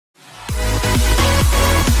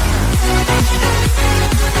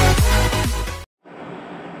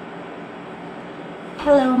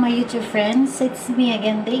Hello my YouTube friends, it's me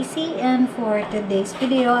again Daisy, and for today's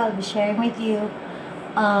video I'll be sharing with you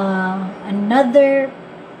another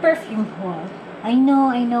perfume haul. I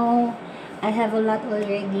know I have a lot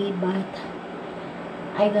already, but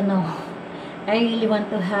I don't know, I really want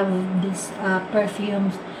to have these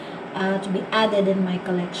perfumes to be added in my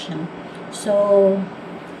collection. So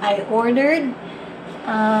I ordered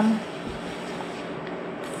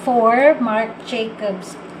 4 Marc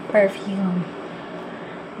Jacobs perfume.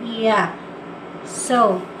 Yeah,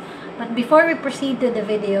 so but before we proceed to the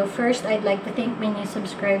video, first I'd like to thank my new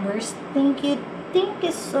subscribers. Thank you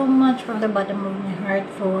so much from the bottom of my heart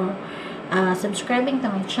for subscribing to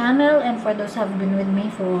my channel, and for those who have been with me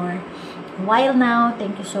for a while now,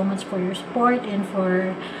 thank you so much for your support and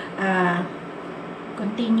for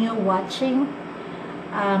continue watching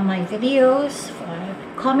my videos, for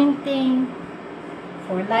commenting,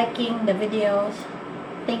 for liking the videos.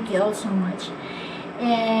 Thank you all so much.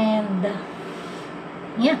 And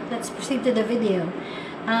yeah, let's proceed to the video.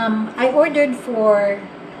 I ordered for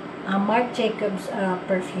Marc Jacobs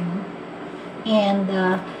perfume, and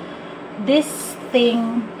this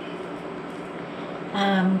thing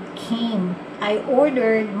came. I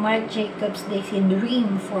ordered Marc Jacobs Daisy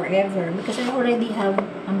Dream Forever because I already have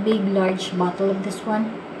a big large bottle of this one,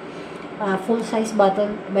 full size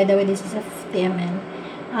bottle. By the way, this is a 50 ml.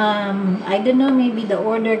 I don't know, maybe the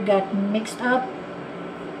order got mixed up,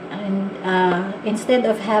 and instead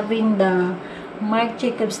of having the Marc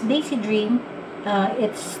Jacobs Daisy Dream,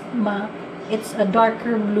 it's a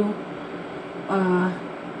darker blue.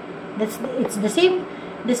 It's the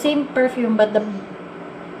same perfume, but the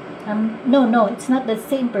no, it's not the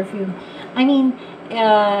same perfume. I mean,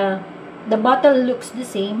 the bottle looks the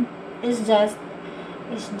same. It's just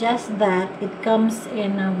that it comes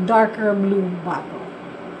in a darker blue bottle.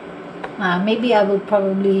 Maybe I will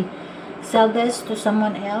probably sell this to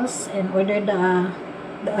someone else and order the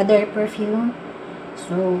other perfume.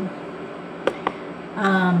 So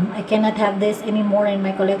I cannot have this anymore in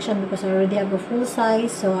my collection because I already have a full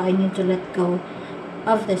size, so I need to let go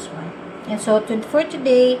of this one. And so for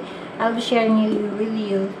today, I'll be sharing with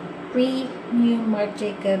you 3 new Marc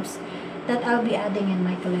Jacobs that I'll be adding in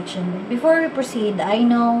my collection. But before we proceed, I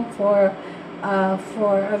know for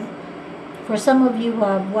some of you who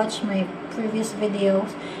have watched my previous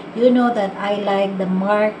videos, you know that I like the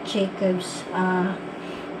Marc Jacobs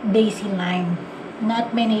Daisy line.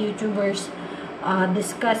 Not many YouTubers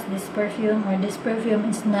discuss this perfume, or this perfume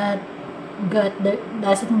is not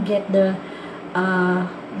doesn't get the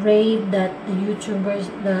rave that the YouTubers,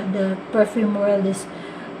 the perfume world is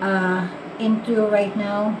into right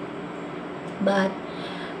now. But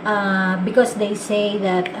because they say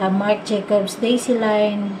that Marc Jacobs Daisy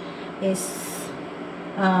line is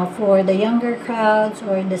for the younger crowds,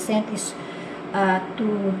 or the scent is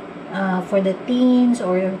for the teens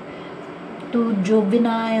or too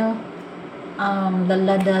juvenile.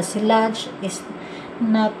 The silage is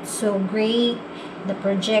not so great, the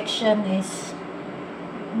projection is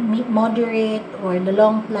moderate, or the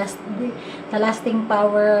lasting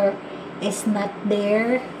power is not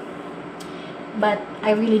there. But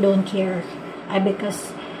I really don't care,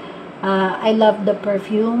 because I love the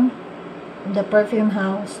perfume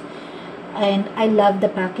house, and I love the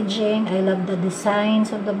packaging, I love the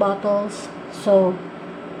designs of the bottles, so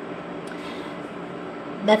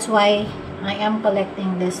that's why I am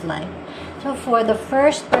collecting this line. So for the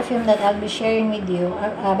first perfume that I'll be sharing with you,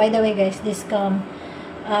 by the way guys, this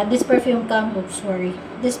perfume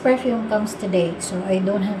comes today, so I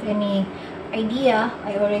don't have any idea.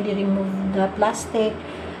 I already removed the plastic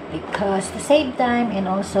because to save time, and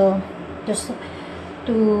also just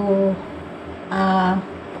to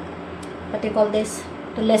what do you call this,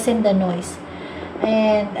 to lessen the noise.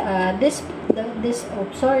 And this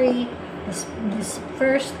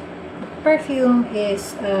first perfume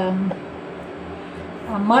is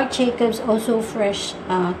Marc Jacobs Also Fresh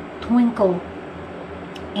Twinkle,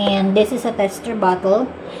 and this is a tester bottle.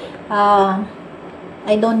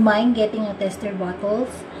 I don't mind getting a tester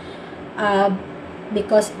bottles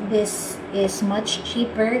because this is much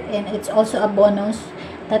cheaper, and it's also a bonus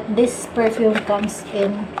that this perfume comes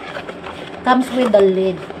with the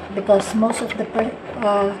lid, because most of the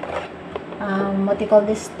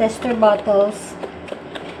tester bottles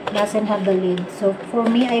doesn't have the lid. So for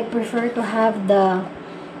me, I prefer to have the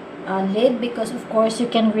lid, because of course you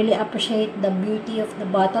can really appreciate the beauty of the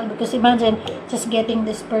bottle. Because imagine just getting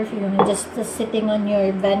this perfume and just sitting on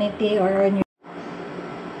your vanity, or on your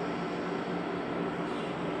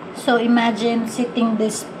imagine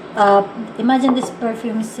this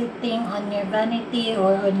perfume sitting on your vanity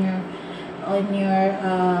or on your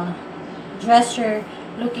dresser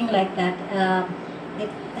looking like that,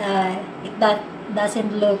 that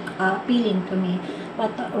doesn't look appealing to me.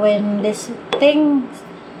 But when this thing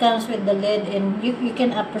comes with the lid, and you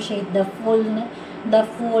can appreciate the full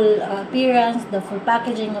appearance, the full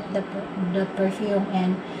packaging of the perfume,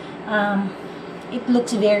 and it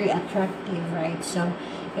looks very attractive, right? So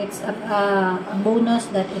it's a bonus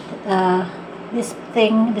that this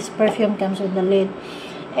perfume comes with the lid.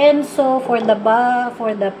 And so for the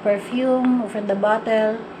perfume, for the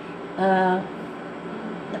bottle,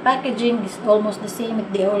 the packaging is almost the same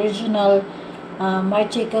with the original Marc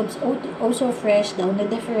Jacobs, also fresh. The only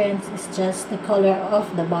difference is just the color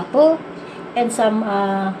of the bottle and some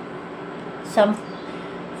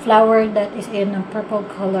flower that is in a purple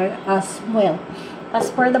color as well. As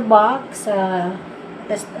for the box,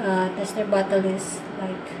 tester bottle is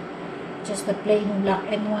like just a plain black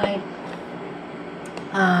and white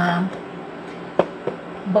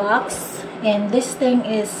box, and this thing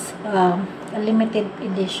is a limited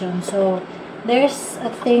edition. So there's a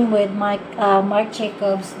thing with Marc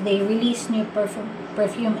Jacobs, they release new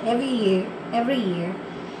perfume every year,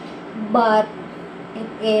 but it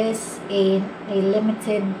is a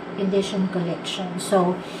limited edition collection.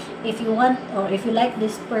 So if you want, or if you like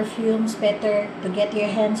these perfumes, better to get your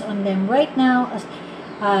hands on them right now, as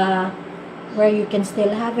where you can still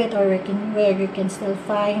have it, or where you can still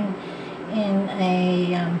find in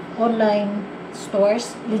a online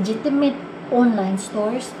stores, legitimate online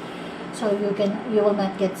stores, so you will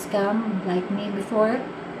not get scammed like me before.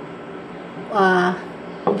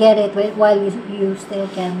 Get it while you still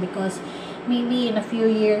can, because maybe in a few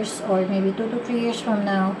years, or maybe 2 to 3 years from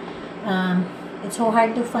now, it's so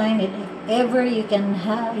hard to find it. If ever you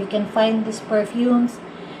can find these perfumes,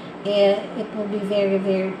 it will be very,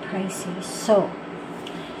 very pricey. So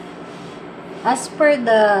as per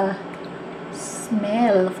the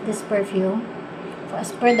smell of this perfume,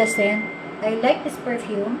 as per the scent, I like this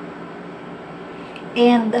perfume.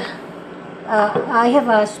 And I have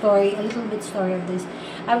a little bit story of this.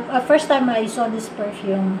 First time I saw this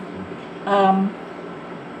perfume,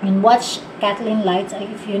 and watched Kathleen Lights.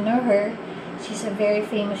 If you know her, she's a very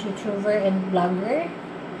famous YouTuber and blogger.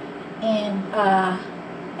 And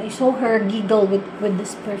I saw her giggle with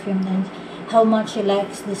this perfume, and how much she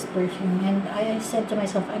likes this perfume. And I said to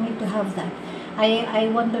myself, I need to have that. I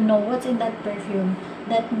want to know what's in that perfume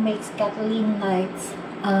that makes Kathleen Lights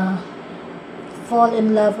fall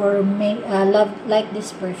in love, or like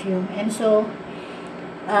this perfume. And so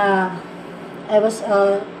I was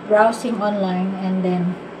browsing online, and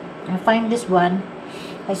then I find this one.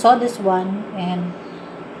 I saw this one, and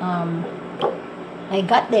I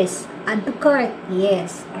got this. Add to cart.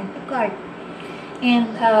 Yes, add to cart.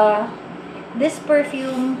 And this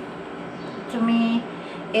perfume to me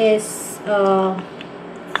is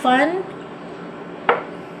fun.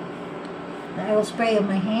 I will spray on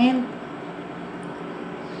my hand.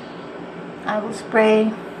 I will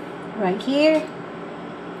spray right here,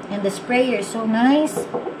 and the sprayer is so nice.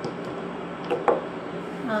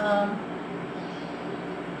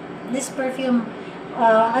 This perfume,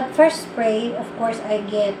 at first spray, of course, I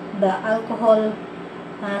get the alcohol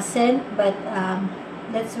scent, but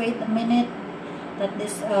let's wait a minute that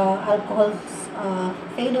this alcohol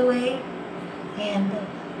fade away. And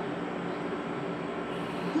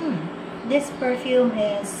this perfume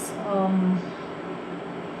is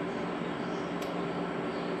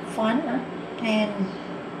fun, and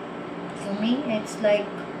for me it's like,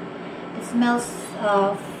 it smells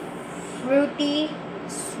fruity,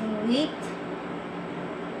 sweet,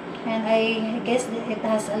 and I guess it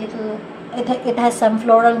has a little, it has some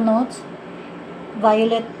floral notes,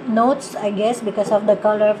 violet notes, I guess, because of the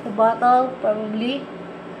color of the bottle, probably.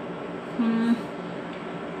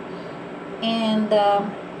 And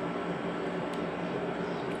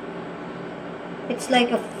it's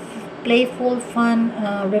like a playful, fun,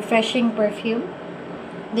 refreshing perfume.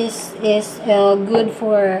 This is good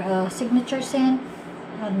for signature scent,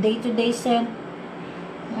 day-to-day scent,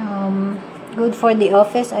 good for the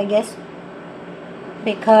office, I guess,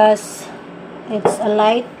 because it's a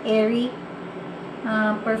light, airy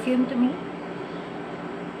perfume to me.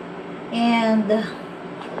 And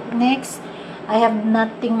next, I have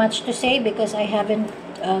nothing much to say because I haven't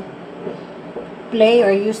played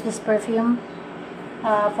or used this perfume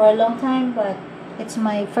for a long time, but it's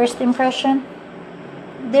my first impression.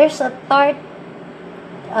 There's a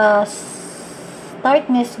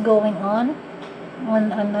tartness going on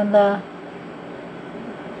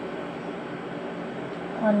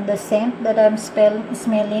the scent that I'm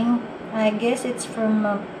smelling. I guess it's from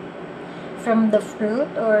the fruit,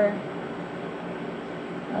 or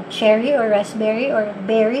cherry, or raspberry, or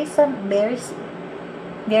berries, some berries.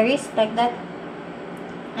 berries like that.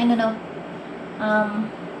 I don't know.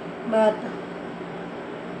 But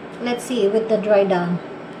let's see with the dry down.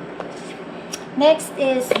 Next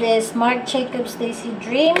is this Marc Jacobs Daisy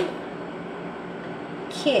Dream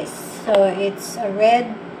Kiss. So it's a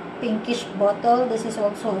red pinkish bottle. This is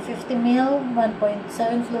also a 50 ml,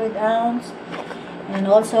 1.7 fluid ounce. And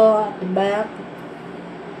also at the back,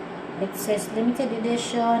 it says limited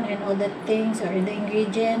edition and all the things or the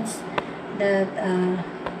ingredients that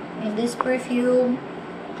in this perfume.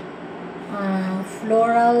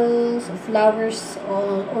 Florals, flowers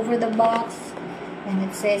all over the box, and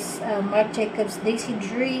it says Marc Jacobs Daisy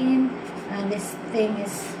Dream, and this thing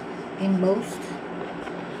is embossed.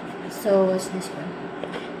 So what's this one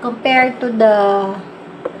compared to the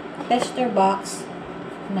tester box?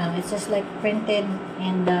 No, it's just like printed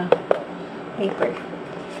in the paper.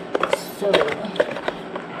 So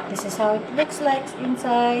this is how it looks like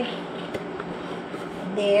inside.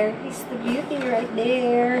 There is the beauty right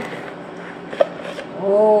there.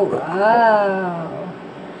 Oh wow,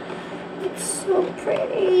 it's so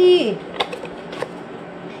pretty.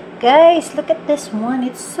 Guys, look at this one.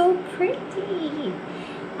 It's so pretty.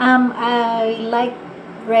 I like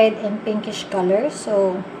red and pinkish color,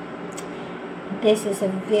 so this is a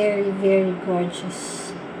very, very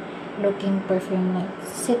gorgeous looking perfume, like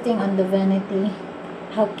sitting on the vanity.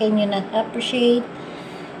 How can you not appreciate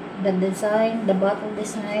the design, the bottle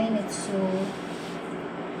design? It's so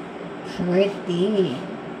pretty.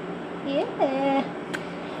 Yeah.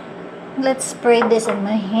 Let's spray this on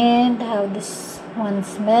my hand. How this one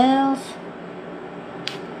smells.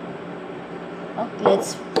 Okay,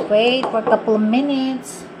 let's wait for a couple of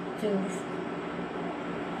minutes so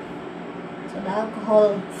the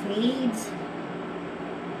alcohol fades.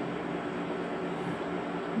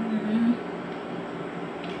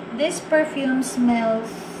 This perfume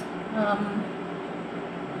smells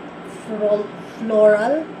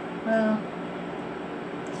floral.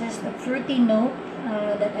 Just a fruity note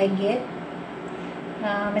that I get.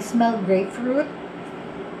 I smell grapefruit.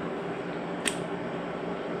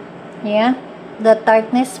 Yeah, the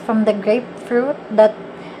tartness from the grapefruit. That,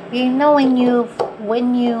 you know, when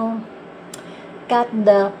you cut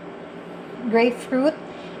the grapefruit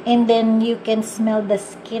and then you can smell the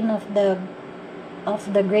skin of the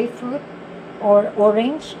grapefruit or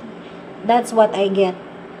orange. That's what I get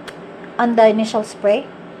on the initial spray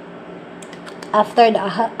after the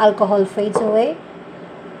alcohol fades away.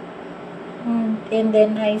 And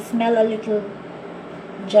then I smell a little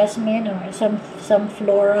jasmine or some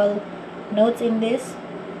floral notes in this,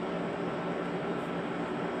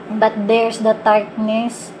 but there's the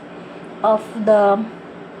tartness of the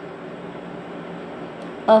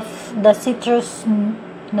citrus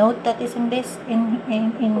note that is in this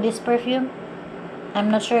in this perfume. I'm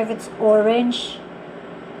not sure if it's orange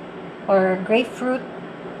or grapefruit,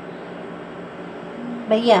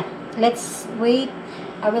 but yeah, let's wait.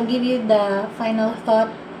 I will give you the final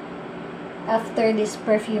thought after this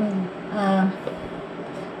perfume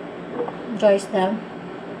dries down.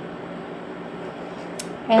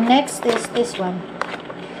 And next is this one.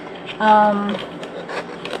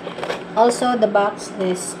 Also the box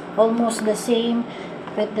is almost the same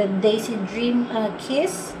with the Daisy Dream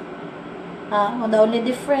Kiss. The only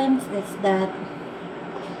difference is that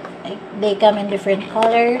they come in different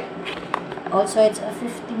color. Also, it's a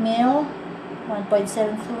 50 ml,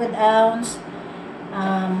 1.7 fluid ounce.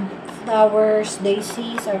 Flowers,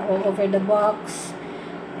 daisies are all over the box.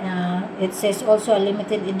 It says also a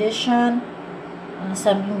limited edition.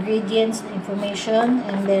 Some ingredients, information,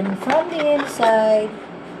 and then from the inside,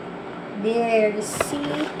 there you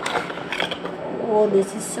see. Oh,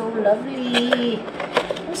 this is so lovely.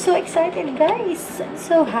 I'm so excited, guys. I'm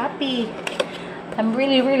so happy. I'm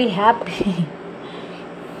really happy.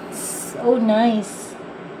 So nice.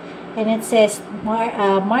 And it says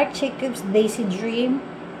Marc Jacobs Daisy Dream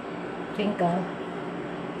Twinkle.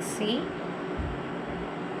 See?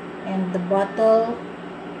 And the bottle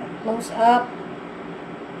close up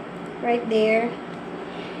right there.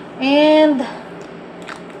 And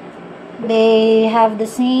they have the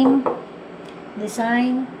same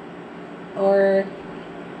design, or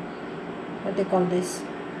what do you call this?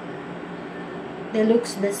 They look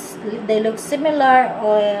similar,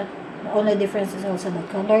 or the only difference is also the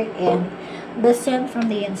color and the scent from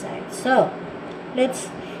the inside. So let's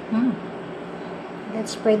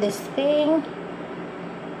spray this thing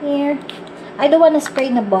here. I don't want to spray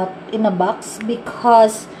in a box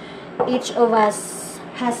because each of us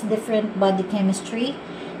has different body chemistry,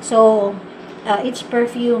 so each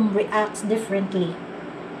perfume reacts differently.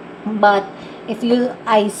 But if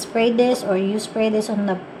I spray this or you spray this on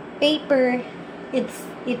the paper,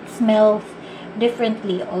 it smells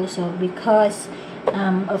differently also because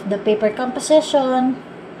of the paper composition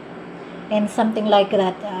and something like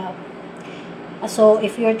that. So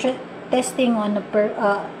if you're testing on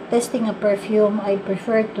testing a perfume, I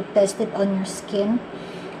prefer to test it on your skin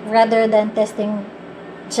rather than testing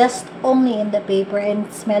just only in the paper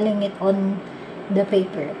and smelling it on the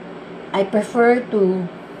paper. I prefer to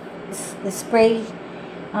spray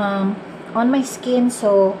on my skin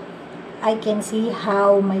so I can see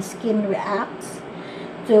how my skin reacts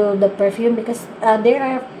to the perfume, because there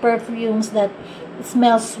are perfumes that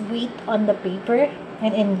smell sweet on the paper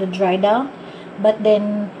and in the dry down, but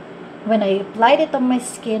then when I applied it on my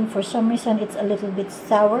skin, for some reason it's a little bit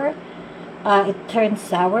sour. It turns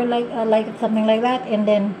sour, like something like that, and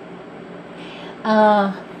then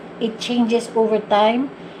it changes over time,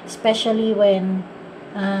 especially when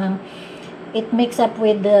it mixes up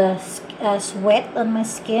with the sweat on my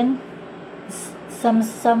skin. Some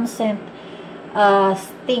scent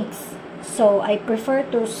stinks, so I prefer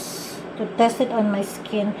to test it on my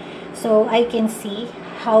skin so I can see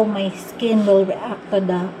how my skin will react to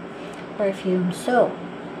the perfume. So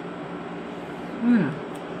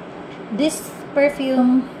this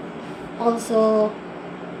perfume also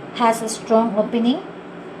has a strong opening,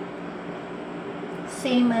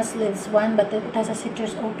 same as Lids one, but it has a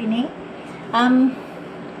citrus opening.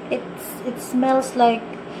 It smells like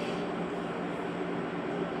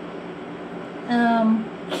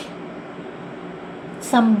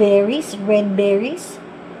some berries, red berries.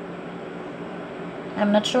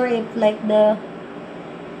 I'm not sure if like the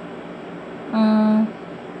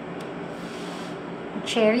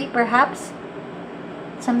cherry, perhaps,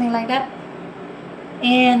 something like that.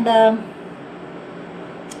 And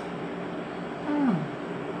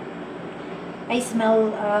I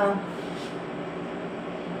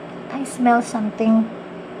smell something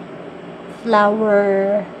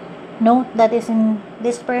flower note that is in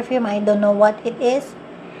this perfume. I don't know what it is,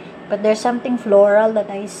 but there's something floral that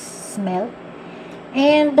I smell.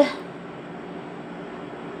 And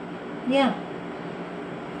yeah,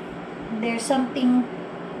 there's something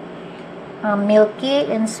milky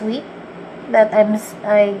and sweet that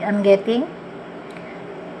I'm getting.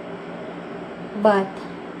 But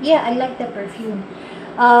yeah, I like the perfume.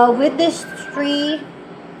 With this three,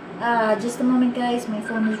 just a moment guys, my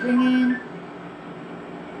phone is ringing.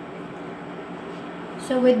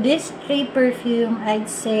 So with this three perfume, I'd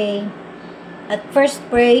say at first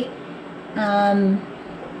spray,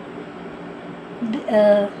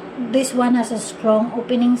 this one has a strong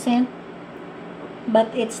opening scent, but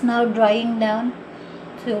it's now drying down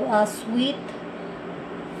to a sweet,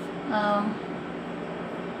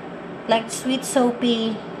 like sweet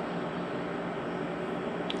soapy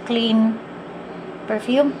clean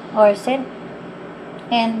perfume or scent.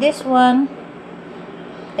 And this one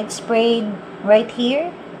I sprayed right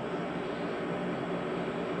here.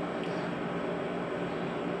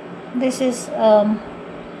 This is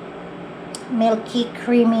milky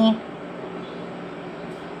creamy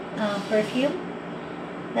perfume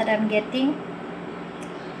that I'm getting.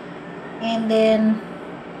 And then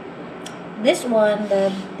this one,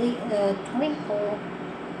 the twinkle,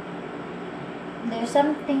 there's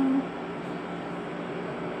something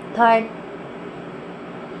tart.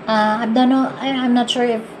 I don't know, I'm not sure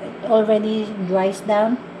if it already dries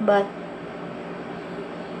down, but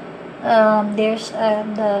there's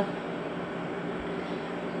the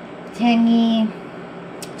tangy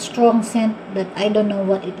strong scent that I don't know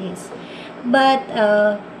what it is. But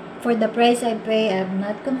for the price I pay, I'm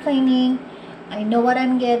not complaining. I know what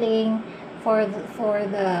I'm getting for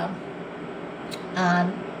the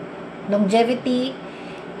longevity,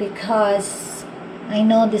 because I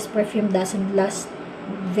know this perfume doesn't last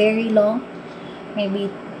very long, maybe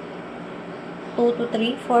 2 to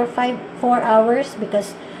 3, 4, 5, 4 hours,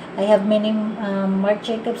 because I have many Marc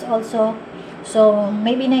Jacobs also. So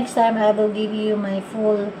maybe next time I will give you my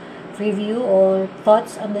full review or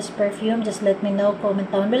thoughts on this perfume. Just let me know,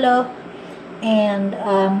 comment down below. And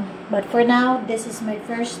but for now, this is my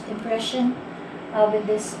first impression with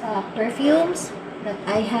this perfumes that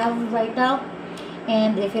I have right now.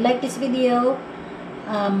 And if you like this video,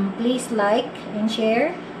 please like and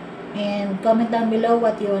share, and comment down below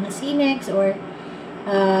what you want to see next, or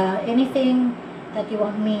anything that you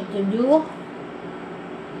want me to do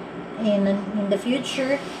in the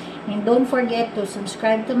future. And don't forget to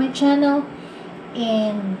subscribe to my channel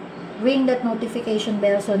and ring that notification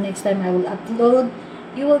bell, so next time I will upload,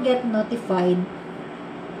 you will get notified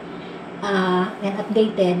and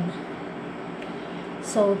updated.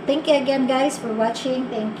 So thank you again guys for watching.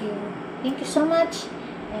 Thank you so much,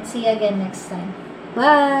 and see you again next time.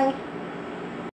 Bye.